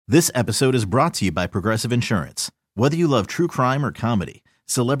This episode is brought to you by Progressive Insurance. Whether you love true crime or comedy,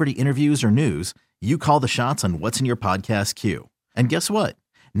 celebrity interviews or news, you call the shots on what's in your podcast queue. And guess what?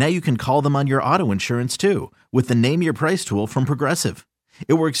 Now you can call them on your auto insurance too with the Name Your Price tool from Progressive.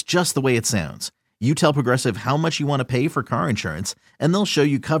 It works just the way it sounds. You tell Progressive how much you want to pay for car insurance, and they'll show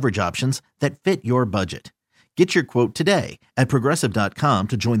you coverage options that fit your budget. Get your quote today at Progressive.com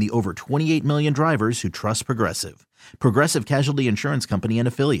to join the over 28 million drivers who trust Progressive. Progressive Casualty Insurance Company and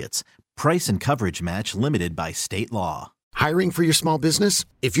Affiliates. Price and coverage match limited by state law. Hiring for your small business?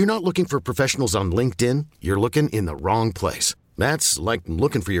 If you're not looking for professionals on LinkedIn, you're looking in the wrong place. That's like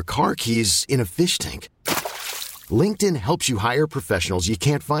looking for your car keys in a fish tank. LinkedIn helps you hire professionals you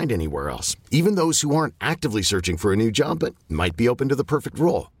can't find anywhere else, even those who aren't actively searching for a new job but might be open to the perfect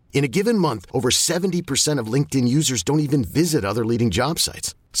role. In a given month, over 70% of LinkedIn users don't even visit other leading job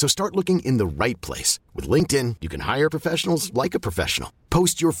sites. So start looking in the right place. With LinkedIn, you can hire professionals like a professional.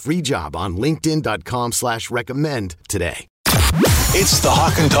 Post your free job on linkedin.com/recommend today. It's the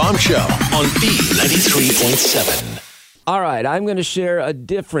Hawk and Tom Show on B93.7. All right, I'm going to share a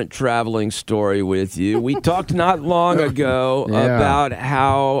different traveling story with you. We talked not long ago about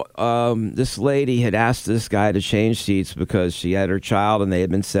how this lady had asked this guy to change seats because she had her child and they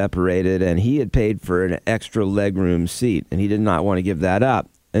had been separated, and he had paid for an extra legroom seat, and he did not want to give that up.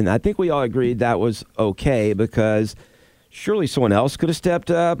 And I think we all agreed that was okay because surely someone else could have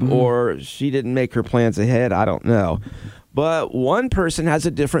stepped up, or she didn't make her plans ahead. I don't know. But one person has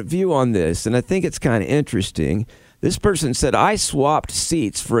a different view on this, and I think it's kind of interesting. This person said, I swapped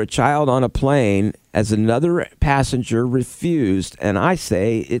seats for a child on a plane as another passenger refused, and I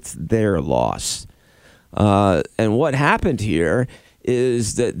say it's their loss. And what happened here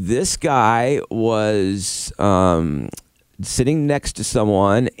is that this guy was sitting next to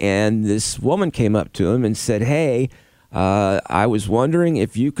someone, and this woman came up to him and said, hey, I was wondering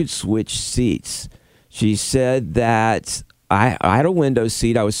if you could switch seats. She said that I had a window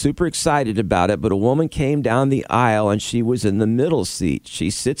seat. I was super excited about it, but a woman came down the aisle and she was in the middle seat. She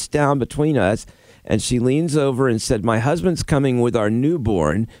sits down between us and she leans over and said, my husband's coming with our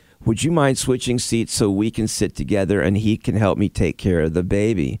newborn. Would you mind switching seats so we can sit together and he can help me take care of the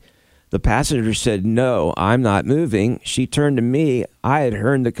baby? The passenger said, no, I'm not moving. She turned to me. I had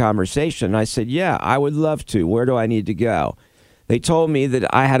heard the conversation. I said, yeah, I would love to. Where do I need to go? They told me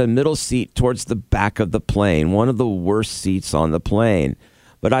that I had a middle seat towards the back of the plane, one of the worst seats on the plane.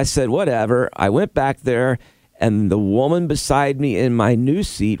 But I said, whatever. I went back there, and the woman beside me in my new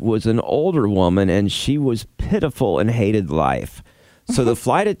seat was an older woman, and she was pitiful and hated life. So the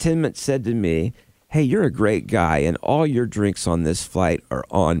flight attendant said to me, hey, you're a great guy, and all your drinks on this flight are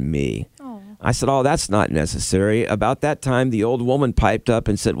on me. I said, oh, that's not necessary. About that time, the old woman piped up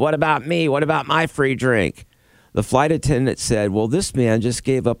and said, what about me? What about my free drink? The flight attendant said, well, this man just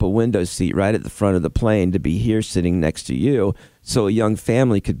gave up a window seat right at the front of the plane to be here sitting next to you so a young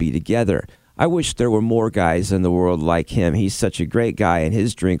family could be together. I wish there were more guys in the world like him. He's such a great guy, and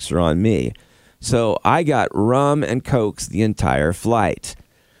his drinks are on me. So I got rum and Cokes the entire flight.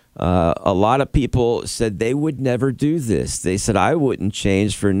 A lot of people said they would never do this. They said, I wouldn't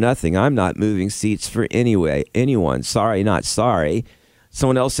change for nothing. I'm not moving seats for anyone. Sorry, not sorry.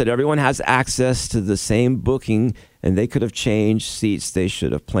 Someone else said everyone has access to the same booking and they could have changed seats. They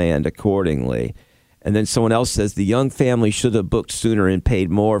should have planned accordingly. And then someone else says the young family should have booked sooner and paid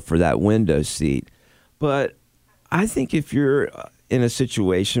more for that window seat. But I think if you're in a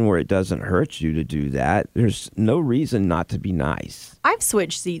situation where it doesn't hurt you to do that, there's no reason not to be nice. I've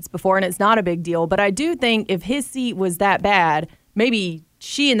switched seats before and it's not a big deal, but I do think if his seat was that bad, maybe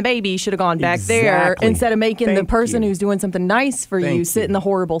she and the baby should have gone back there instead of making the person who's doing something nice for you sit in the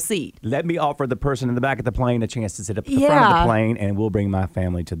horrible seat. Let me offer the person in the back of the plane a chance to sit up at the front of the plane, and we'll bring my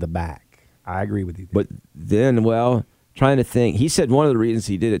family to the back. I agree with you. But then, well, trying to think, he said one of the reasons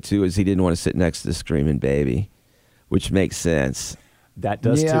he did it, too, is he didn't want to sit next to the screaming baby, which makes sense. That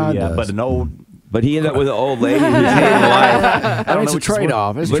does, too, yeah. But he ended up with an old lady who's hating life. I mean, it's a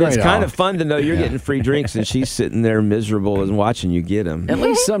trade-off. But it's kind of fun to know you're getting free drinks and she's sitting there miserable and watching you get them. At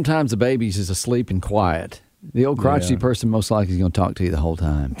least sometimes the baby's is asleep and quiet. The old crotchety person most likely is going to talk to you the whole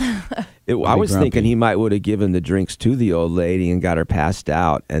time. I was thinking he might would have given the drinks to the old lady and got her passed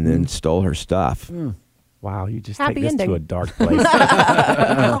out and then stole her stuff. Wow, you just Happy take this ending. to a dark place.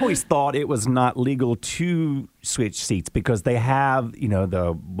 I always thought it was not legal to switch seats because they have,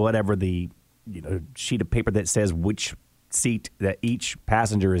 the sheet of paper that says which seat that each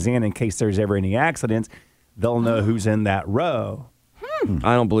passenger is in case there's ever any accidents. They'll know who's in that row.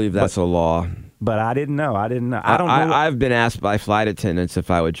 I don't believe that's a law. But I didn't know. I don't know. I've been asked by flight attendants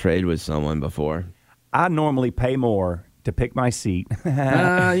if I would trade with someone before. I normally pay more to pick my seat. You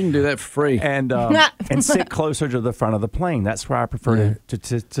can do that for free. And sit closer to the front of the plane. That's where I prefer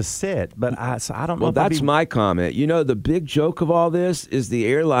to sit. But I don't know. Well, that's my comment. You know, the big joke of all this is the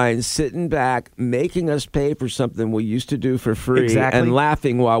airlines sitting back, making us pay for something we used to do for free, and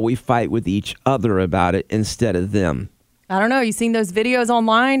laughing while we fight with each other about it instead of them. I don't know. You seen those videos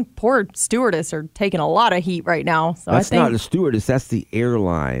online? Poor stewardess are taking a lot of heat right now. So that's not the stewardess. That's the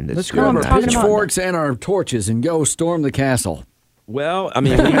airline. Let's grab our pitchforks and our torches and go storm the castle. Well, I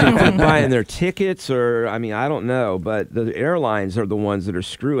mean, we can keep buying their tickets, or I mean, I don't know, but the airlines are the ones that are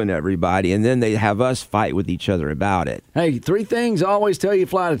screwing everybody, and then they have us fight with each other about it. Hey, 3 things I always tell you,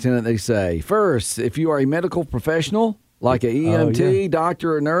 flight attendant. They say first, if you are a medical professional, like an EMT,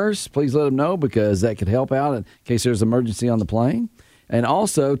 doctor, or nurse, please let them know because that could help out in case there's an emergency on the plane. And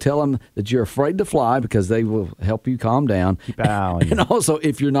also tell them that you're afraid to fly because they will help you calm down. Keep an eye on you. And also,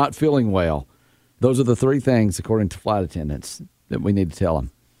 if you're not feeling well, those are the 3 things, according to flight attendants, that we need to tell them.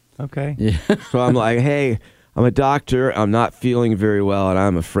 Okay. Yeah. So I'm like, hey, I'm a doctor. I'm not feeling very well, and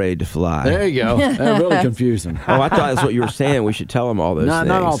I'm afraid to fly. There you go. That really confused them. Oh, I thought that's what you were saying. We should tell them all those things.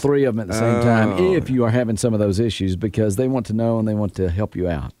 Not all 3 of them at the same time if you are having some of those issues because they want to know and they want to help you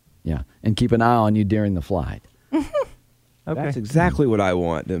out. Yeah. And keep an eye on you during the flight. Okay. That's exactly what I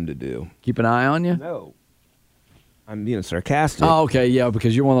want them to do. Keep an eye on you? No. I'm being sarcastic. Oh, okay. Yeah,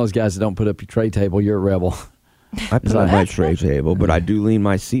 because you're one of those guys that don't put up your tray table. You're a rebel. I put up my tray table, but I do lean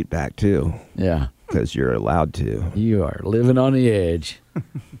my seat back, too. Yeah. Because you're allowed to. You are living on the edge.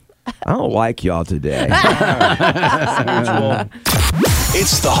 I don't like y'all today.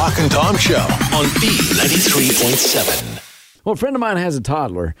 It's the Hawk and Tom Show on B93.7. Well, a friend of mine has a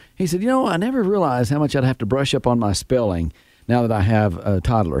toddler. He said, I never realized how much I'd have to brush up on my spelling now that I have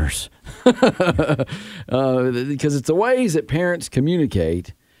toddlers. Because it's the ways that parents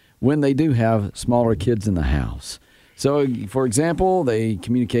communicate when they do have smaller kids in the house. So, for example, they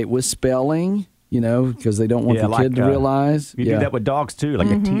communicate with spelling, because they don't want the kid to realize. You do that with dogs, too,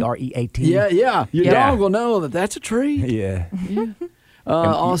 like a TREAT. Yeah. Your dog will know that that's a treat. Yeah.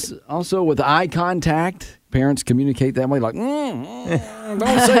 Also, with eye contact, parents communicate that way, like, don't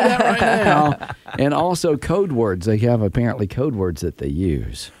say that right now. And also code words. They have apparently code words that they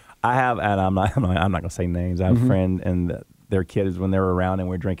use. I have, and I'm not going to say names. I have a friend, and their kids, when they're around and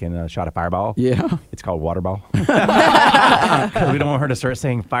we're drinking a shot of Fireball. Yeah. It's called Waterball. Because we don't want her to start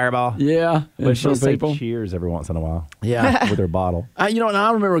saying Fireball. Yeah. But she'll say cheers every once in a while. Yeah. With her bottle. And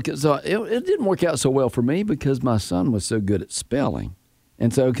I remember, so it didn't work out so well for me because my son was so good at spelling.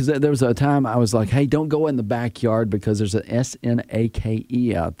 And so, because there was a time I was like, hey, don't go in the backyard because there's an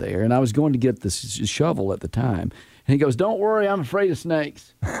SNAKE out there. And I was going to get this shovel at the time. And he goes, don't worry, I'm afraid of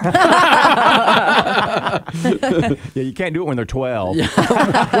snakes. Yeah, you can't do it when they're 12. Yeah.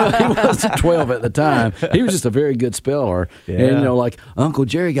 Well, he wasn't 12 at the time. He was just a very good speller. Yeah. And, like Uncle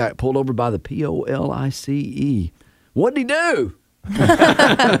Jerry got pulled over by the POLICE. What'd he do?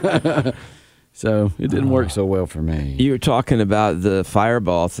 So it didn't work so well for me. You were talking about the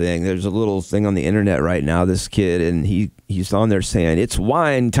Fireball thing. There's a little thing on the internet right now, this kid, and he's on there saying, it's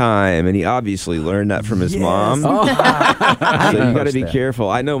wine time. And he obviously learned that from his mom. Oh. So you got to be careful.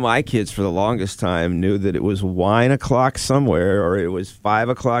 I know my kids for the longest time knew that it was wine o'clock somewhere or it was 5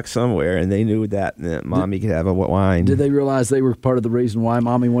 o'clock somewhere, and they knew that mommy could have a wine. Did they realize they were part of the reason why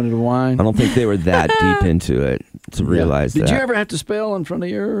mommy wanted a wine? I don't think they were that deep into it to realize that. Did you ever have to spell in front of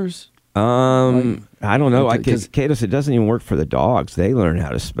yours? I don't know. Kato said it doesn't even work for the dogs. They learn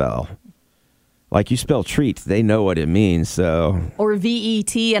how to spell. Like you spell treats, they know what it means. So or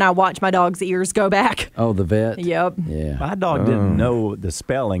VET, and I watch my dog's ears go back. Oh, the vet. Yep. Yeah. My dog didn't know the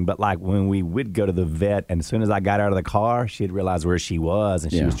spelling, but like when we would go to the vet, and as soon as I got out of the car, she'd realize where she was,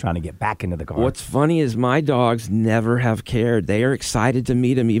 and she was trying to get back into the car. What's funny is my dogs never have cared. They are excited to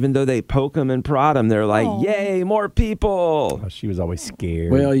meet him, even though they poke him and prod him. They're like, "Yay, more people!" Oh, she was always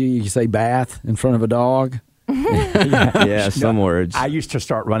scared. Well, you say bath in front of a dog. Yeah, some words. I used to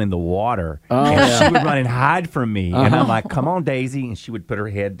start running the water, and she would run and hide from me. And I'm like, come on, Daisy. And she would put her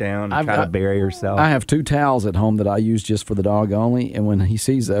head down and try to bury herself. I have 2 towels at home that I use just for the dog only. And when he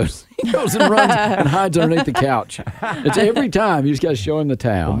sees those, he goes and runs and hides underneath the couch. It's every time. You just got to show him the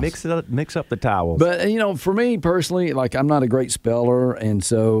towels. Well, mix up the towels. But, for me personally, like I'm not a great speller. And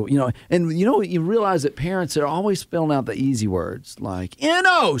so, you realize that parents are always spelling out the easy words. Like,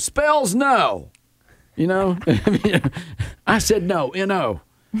 N-O spells no. I said no, N-O.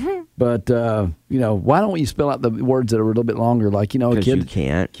 But, why don't you spell out the words that are a little bit longer? Like, a kid, you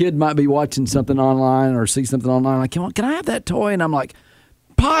can't. Kid might be watching something online or see something online. Like, can I have that toy? And I'm like,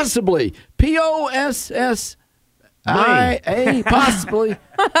 possibly. POSSIBLY. Possibly.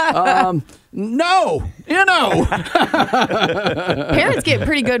 No. Parents get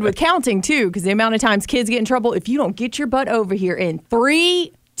pretty good with counting, too, because the amount of times kids get in trouble, if you don't get your butt over here in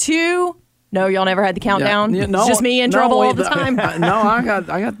 3, 2... No, y'all never had the countdown? Yeah, it's just me in trouble all the time? No, I got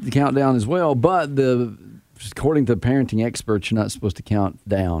the countdown as well, but according to parenting experts, you're not supposed to count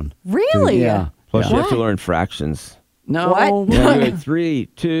down. Really? Yeah. Plus, you have to learn fractions. No. What? Yeah, do it 3,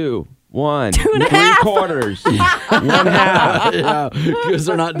 2, 1. 2.5. 3/4. 1/2. Yeah, because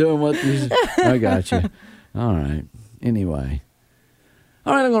they're not doing what these. I got you. All right. Anyway.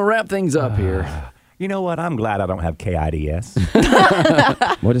 All right, I'm going to wrap things up here. You know what? I'm glad I don't have KIDS.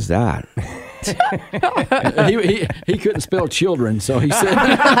 What is that? He couldn't spell children, so he said.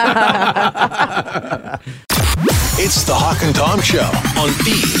 It's the Hawk and Tom Show on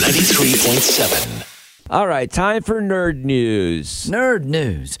B93.7. All right, time for nerd news. Nerd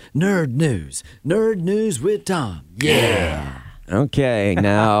news with Tom. Yeah. Okay,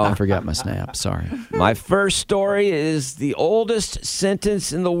 now I forgot my snap. Sorry. my first story is the oldest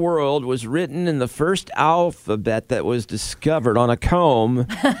sentence in the world was written in the first alphabet that was discovered on a comb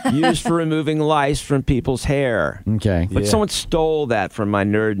used for removing lice from people's hair. Okay. But someone stole that from my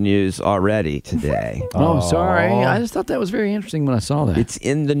nerd news already today. Oh, sorry. I just thought that was very interesting when I saw that. It's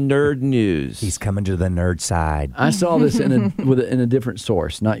in the nerd news. He's coming to the nerd side. I saw this in a different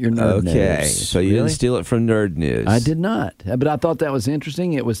source, not your nerd news. Okay, so you didn't steal it from nerd news. I did not, but I thought that was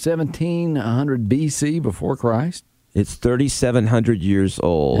interesting. It was 1700 BC before Christ. It's 3,700 years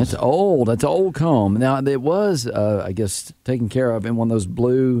old. That's old. That's an old comb. Now, it was, I guess, taken care of in one of those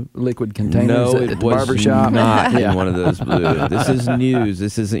blue liquid containers No, at it the was barber shop. not in one of those blue. This is news.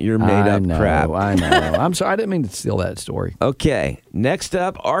 This isn't your made-up crap. I know. I'm sorry. I didn't mean to steal that story. Okay, next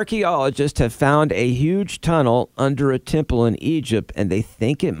up, archaeologists have found a huge tunnel under a temple in Egypt, and they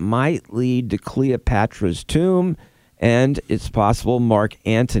think it might lead to Cleopatra's tomb, and it's possible Mark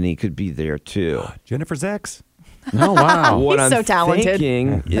Antony could be there too. Jennifer's ex. Oh, wow. What He's I'm so talented.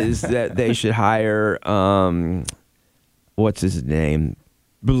 thinking is that they should hire, what's his name?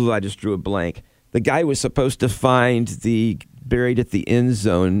 I just drew a blank. The guy who was supposed to find the buried at the end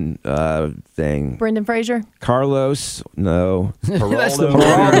zone thing. Brendan Fraser? Carlos, no.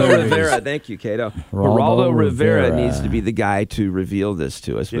 Geraldo Rivera. Thank you, Cato. Geraldo Rivera needs to be the guy to reveal this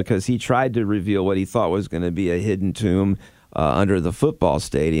to us because he tried to reveal what he thought was going to be a hidden tomb under the football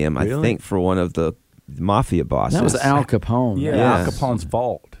stadium, I think for one of the mafia bosses. That was Al Capone. Yeah, Yes. Al Capone's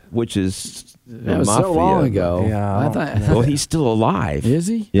vault. Which is That was mafia. so long ago. Yeah. I thought, Well, he's still alive. is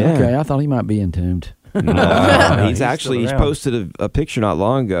he? Yeah. Okay, I thought he might be entombed. No, he's still around. posted a picture not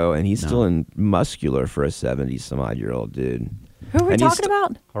long ago, and he's still in muscular for a 70-some-odd-year-old dude. Who are we And he's talking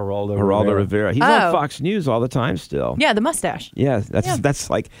about? Geraldo Rivera. He's on Fox News all the time still. Yeah, the mustache. Yeah, that's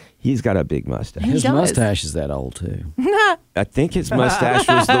like he's got a big mustache. His does. mustache is that old, too. I think his mustache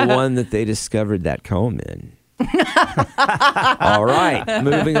was the one that they discovered that comb in. All right,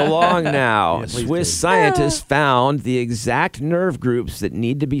 moving along now. Swiss scientists found the exact nerve groups that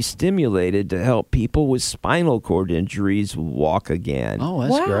need to be stimulated to help people with spinal cord injuries walk again. Oh,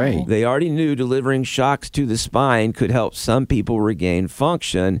 that's Wow. great. They already knew delivering shocks to the spine could help some people regain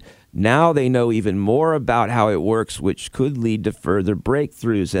function. Now they know even more about how it works, which could lead to further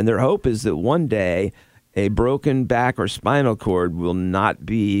breakthroughs. And their hope is that one day a broken back or spinal cord will not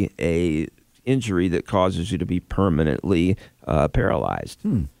be a injury that causes you to be permanently paralyzed.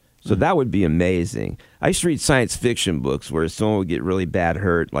 So that would be amazing. I used to read science fiction books where someone would get really bad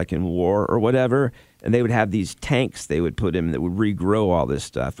hurt, like in war or whatever, and they would have these tanks they would put in that would regrow all this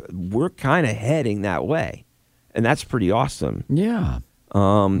stuff. We're kind of heading that way, and that's pretty awesome. Yeah.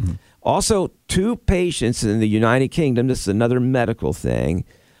 Also, 2 patients in the United Kingdom, this is another medical thing,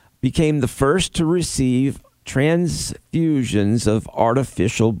 became the first to receive transfusions of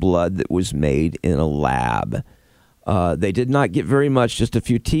artificial blood that was made in a lab. They did not get very much, just a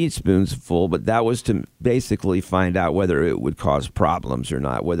few teaspoons full, but that was to basically find out whether it would cause problems or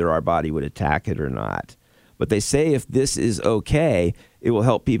not, whether our body would attack it or not. But they say if this is okay, it will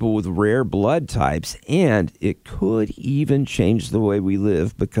help people with rare blood types, and it could even change the way we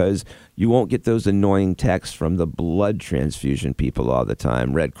live because you won't get those annoying texts from the blood transfusion people all the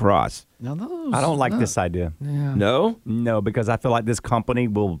time, Red Cross. Now those, I don't like this idea. No? No, because I feel like this company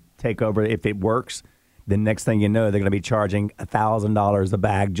will take over if it works. The next thing you know, they're going to be charging $1,000 a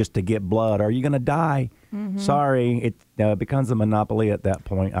bag just to get blood. Are you going to die? Sorry, it becomes a monopoly at that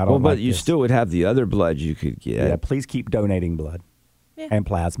point. I don't. Well, but like you this. still would have the other blood you could get. Yeah, please keep donating blood and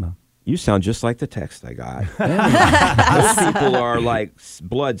plasma. You sound just like the text I got. Those people are like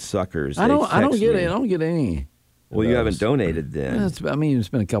blood suckers. I They don't text get me. it. I don't get any. Well, you haven't donated then. I mean, it's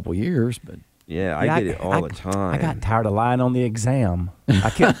been a couple years, but Yeah, I get it all the time. I got tired of lying on the exam. I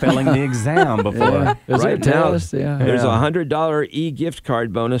kept failing the exam before. Yeah. Is Right it a now, test? Yeah. there's a $100 e-gift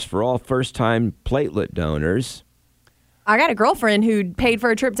card bonus for all first-time platelet donors. I got a girlfriend who paid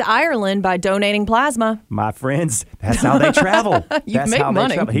for a trip to Ireland by donating plasma. My friends, that's how they travel. That's make how money.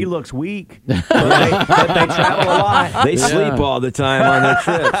 They travel. He looks weak, but they travel a lot. They sleep all the time on their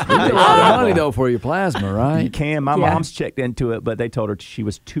trips. You get a lot of money, though, for your plasma, right? You can. My mom's checked into it, but they told her she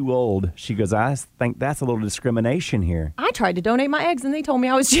was too old. She goes, I think that's a little discrimination here. I tried to donate my eggs and they told me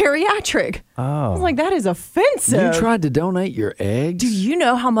I was geriatric. Oh. I was like, that is offensive. You tried to donate your eggs? Do you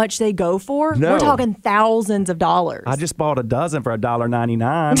know how much they go for? No. We're talking thousands of dollars. I just bought a dozen for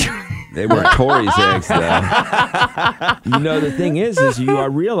 $1.99. They weren't Tori's eggs, though. You know, the thing is you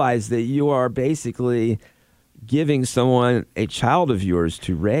realize that you are basically giving someone a child of yours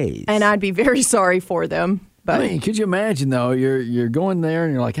to raise. And I'd be very sorry for them. But I mean, could you imagine though? You're going there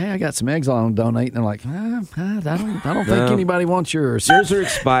and you're like, "Hey, I got some eggs I want to donate," and they're like, I don't think anybody wants yours. Yours are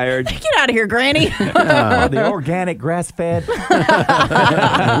expired. get out of here, Granny. The organic grass-fed.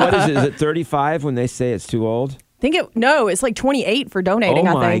 What is it? Is it 35 when they say it's too old? It's like 28 for donating,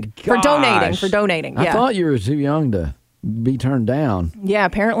 Oh I my think. For donating, gosh. yeah. I thought you were too young to be turned down. Yeah,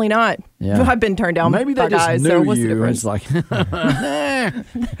 apparently not. Yeah. I've been turned down Maybe by they just guys, knew so what's the you. And difference? it's like,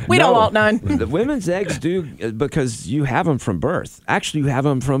 We don't want none. The women's eggs do because you have them from birth. Actually, you have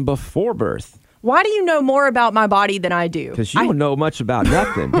them from before birth Why do you know more about my body than I do? because you don't know much about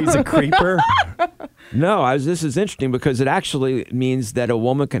nothing. He's a creeper. No, this is interesting because it actually means that a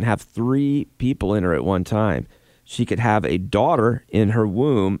woman can have 3 people in her at one time. She could have a daughter in her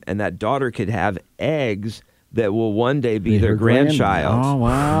womb, and that daughter could have eggs that will one day be their grandchild. Oh,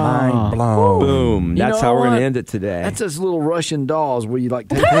 wow. Mind blown. Boom. You That's know how we're going what? to end it today. That's those little Russian dolls where you like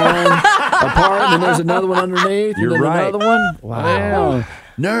take one apart and then there's another one underneath. You're and then right. Another one. Wow.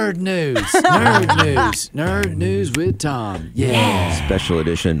 Nerd news. Nerd news. Nerd news with Tom. Yeah. Special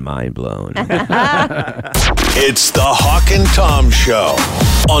edition, mind blown. It's the Hawk and Tom Show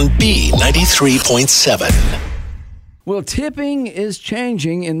on B93.7. Well, tipping is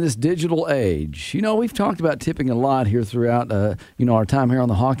changing in this digital age. You know, we've talked about tipping a lot here throughout, our time here on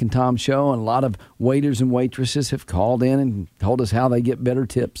the Hawk and Tom Show, and a lot of waiters and waitresses have called in and told us how they get better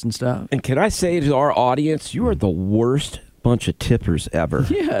tips and stuff. And can I say to our audience, you are the worst bunch of tippers ever.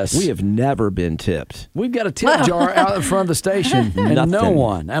 Yes. We have never been tipped. We've got a tip jar out in front of the station, and no Nothing.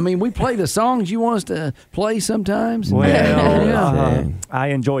 one. I mean, we play the songs you want us to play sometimes. Well, Yeah. I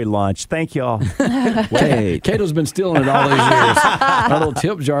enjoy lunch. Thank y'all. Wait. Cato's been stealing it all these years. Our little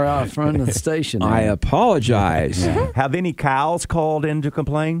tip jar out in front of the station. I apologize. Have any cows called in to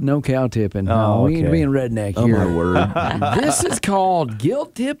complain? No cow tipping. No, Oh, we ain't okay. being redneck Oh, here. my word. This is called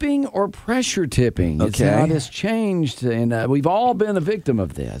guilt tipping or pressure tipping. It's Okay. how this changed, and we've all been a victim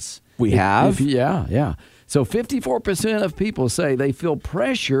of this. We have? Yeah. So 54% of people say they feel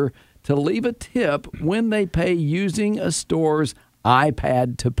pressure to leave a tip when they pay using a store's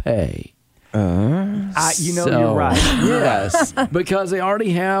iPad to pay. You're right. Yes, because they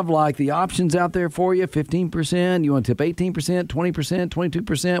already have like the options out there for you, 15%, you want to tip 18%, 20%,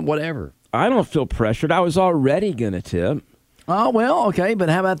 22%, whatever. I don't feel pressured. I was already going to tip. Oh, well, okay, but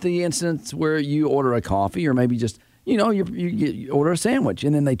how about the instance where you order a coffee or maybe just, you order a sandwich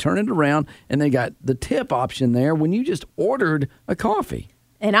and then they turn it around and they got the tip option there when you just ordered a coffee.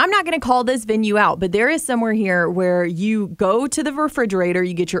 And I'm not going to call this venue out, but there is somewhere here where you go to the refrigerator,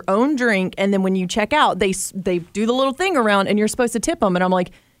 you get your own drink, and then when you check out, they do the little thing around and you're supposed to tip them. And I'm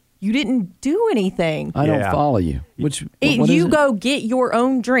like, you didn't do anything. I don't Yeah. follow you. What is You it? go get your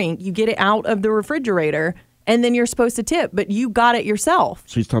own drink, you get it out of the refrigerator, and then you're supposed to tip, but you got it yourself.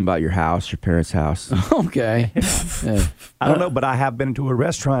 She's talking about your house, your parents' house. Okay. Yeah. I don't know, but I have been to a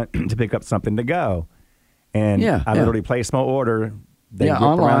restaurant to pick up something to go. And I literally place my order. They Yeah, whip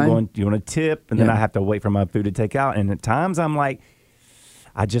online. around going, do you want a tip? And then Yeah. I have to wait for my food to take out. And at times I'm like,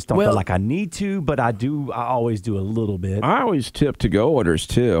 I just don't feel like I need to, but I always do a little bit. I always tip to-go orders,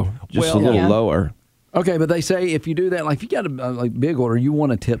 too. Just Well, a little yeah. lower. Okay, but they say if you do that, like if you got a big order, you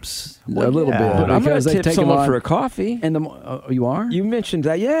want to tips a little yeah. bit. But I'm going because to they tip take someone lot- for a coffee. And you are? You mentioned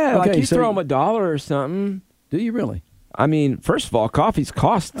that. Yeah, like Okay, you so throw them $1 or something. Do you really? I mean, first of all, coffees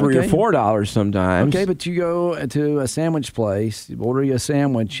cost $3 Okay. or $4 sometimes. Okay, but you go to a sandwich place, order you a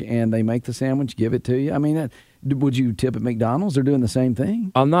sandwich, and they make the sandwich, give it to you. I mean, would you tip at McDonald's? They're doing the same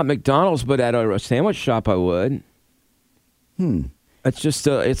thing. I'm not McDonald's, but at a sandwich shop, I would. It's just,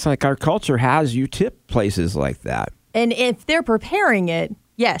 it's like our culture has you tip places like that. And if they're preparing it,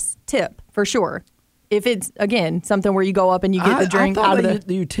 yes, tip for sure. if it's, again, something where you go up and you get the drink I thought out of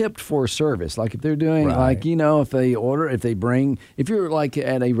the... You tipped for service. Like if they're doing, Right. like, if you're like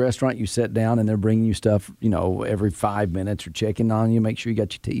at a restaurant, you sit down and they're bringing you stuff, every 5 minutes or checking on you, make sure you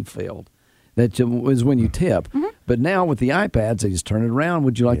got your tea filled. That is when you tip. Mm-hmm. But now with the iPads, they just turn it around.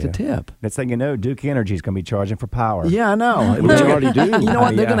 Would you like to tip? Next thing you know, Duke Energy is going to be charging for power. Yeah, I know. Which you already do. You know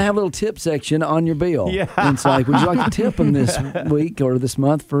what? They're Yeah. going to have a little tip section on your bill. Yeah. And it's like, would you like to tip them this week or this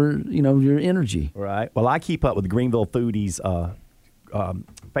month for, your energy? Right. Well, I keep up with Greenville Foodies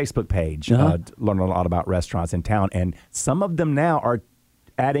Facebook page, learn a lot about restaurants in town, and some of them now are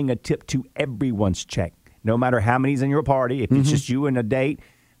adding a tip to everyone's check. No matter how many's in your party, if it's just you and a date,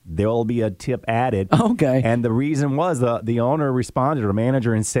 there'll be a tip added. Okay. And the reason was the owner responded, or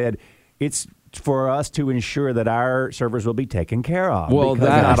manager, and said, it's for us to ensure that our servers will be taken care of. Well,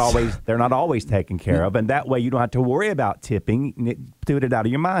 because they're not always taken care of, and that way you don't have to worry about tipping. Do it out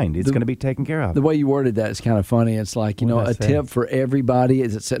of your mind. It's going to be taken care of. The way you worded that is kind of funny. It's like, a tip for everybody.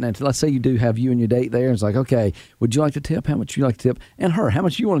 Is it sitting at, let's say you do have you and your date there. It's like, okay, would you like to tip? How much would you like to tip? And her, how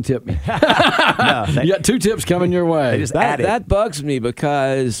much do you want to tip me? You got 2 tips coming your way. They just add it. That bugs me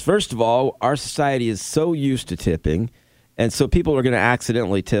because, first of all, our society is so used to tipping. And so people are going to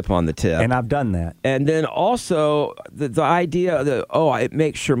accidentally tip on the tip. And I've done that. And then also the idea that, I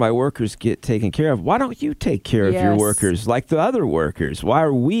make sure my workers get taken care of. Why don't you take care of your workers like the other workers? Why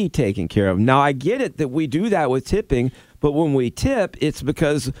are we taking care of them? Now, I get it that we do that with tipping, but when we tip, it's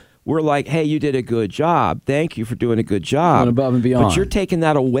because we're like, hey, you did a good job. Thank you for doing a good job. Going above and beyond. But you're taking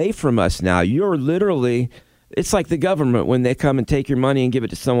that away from us now. You're literally... It's like the government when they come and take your money and give it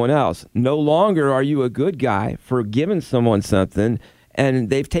to someone else. No longer are you a good guy for giving someone something, and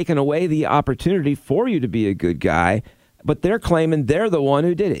they've taken away the opportunity for you to be a good guy, but they're claiming they're the one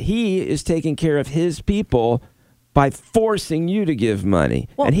who did it. He is taking care of his people by forcing you to give money,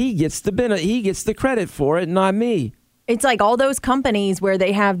 and he gets the credit for it, not me. It's like all those companies where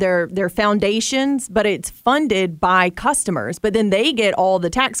they have their foundations, but it's funded by customers. But then they get all the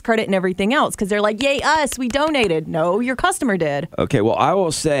tax credit and everything else because they're like, yay, us, we donated. No, your customer did. Okay, well, I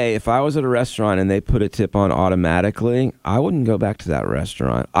will say if I was at a restaurant and they put a tip on automatically, I wouldn't go back to that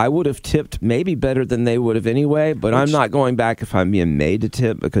restaurant. I would have tipped maybe better than they would have anyway, but I'm not going back if I'm being made to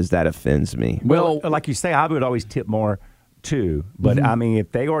tip because that offends me. Well, like you say, I would always tip more too. But I mean,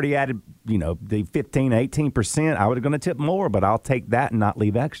 if they already added, the 15, 18%, I would have going to tip more, but I'll take that and not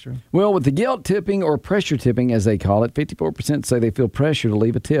leave extra. Well, with the guilt tipping or pressure tipping, as they call it, 54% say they feel pressure to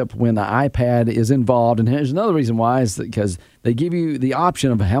leave a tip when the iPad is involved. And here's another reason why is because they give you the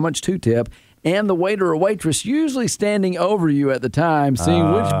option of how much to tip, and the waiter or waitress usually standing over you at the time,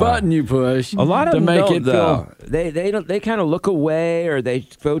 seeing which button you push. A lot of to them make don't, it though. They kind of look away or they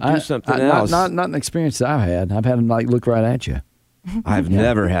go do something else. Not an experience that I've had. I've had them look right at you. I've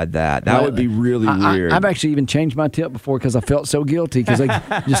never had that. That would be really weird. I've actually even changed my tip before because I felt so guilty because they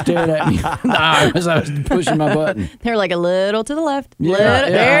just stared at me as I was pushing my button. They're like a little to the left. Yeah.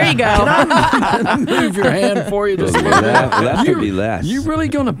 There you go. Can I move your hand for you just a little bit? That could be less. You really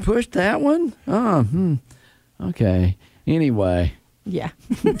going to push that one? Okay. Anyway. Yeah.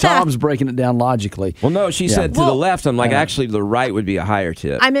 Tom's breaking it down logically. Well, no, she said to the left. I'm like, actually, the right would be a higher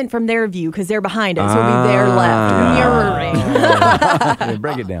tip. I meant from their view because they're behind us. So it'll be their left. Mirroring. Yeah,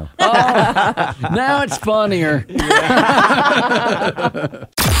 break it down. Now it's funnier.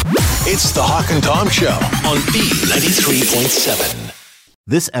 It's the Hawk and Tom Show on B93.7.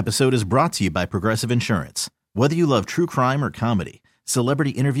 This episode is brought to you by Progressive Insurance. Whether you love true crime or comedy,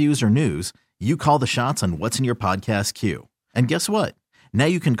 celebrity interviews or news, you call the shots on what's in your podcast queue. And guess what? Now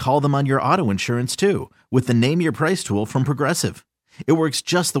you can call them on your auto insurance too with the Name Your Price tool from Progressive. It works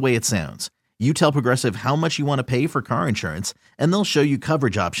just the way it sounds. You tell Progressive how much you want to pay for car insurance, and they'll show you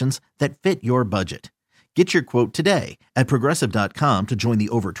coverage options that fit your budget. Get your quote today at Progressive.com to join the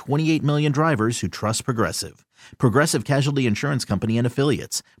over 28 million drivers who trust Progressive. Progressive Casualty Insurance Company and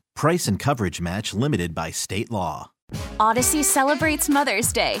Affiliates. Price and coverage match limited by state law. Odyssey celebrates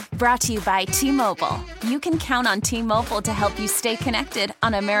Mother's Day, brought to you by T-Mobile. You can count on T-Mobile to help you stay connected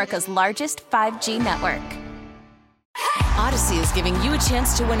on America's largest 5G network. Odyssey is giving you a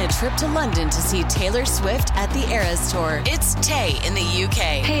chance to win a trip to London to see Taylor Swift at the Eras Tour. It's Tay in the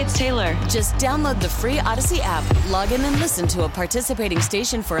UK. Hey, it's Taylor. Just download the free Odyssey app, log in and listen to a participating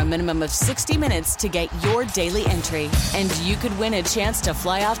station for a minimum of 60 minutes to get your daily entry. And you could win a chance to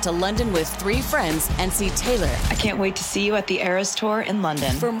fly off to London with 3 friends and see Taylor. I can't wait to see you at the Eras Tour in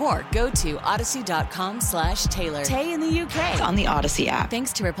London. For more, go to odyssey.com/Taylor. Tay in the UK. It's on the Odyssey app.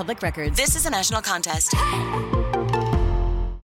 Thanks to Republic Records. This is a national contest.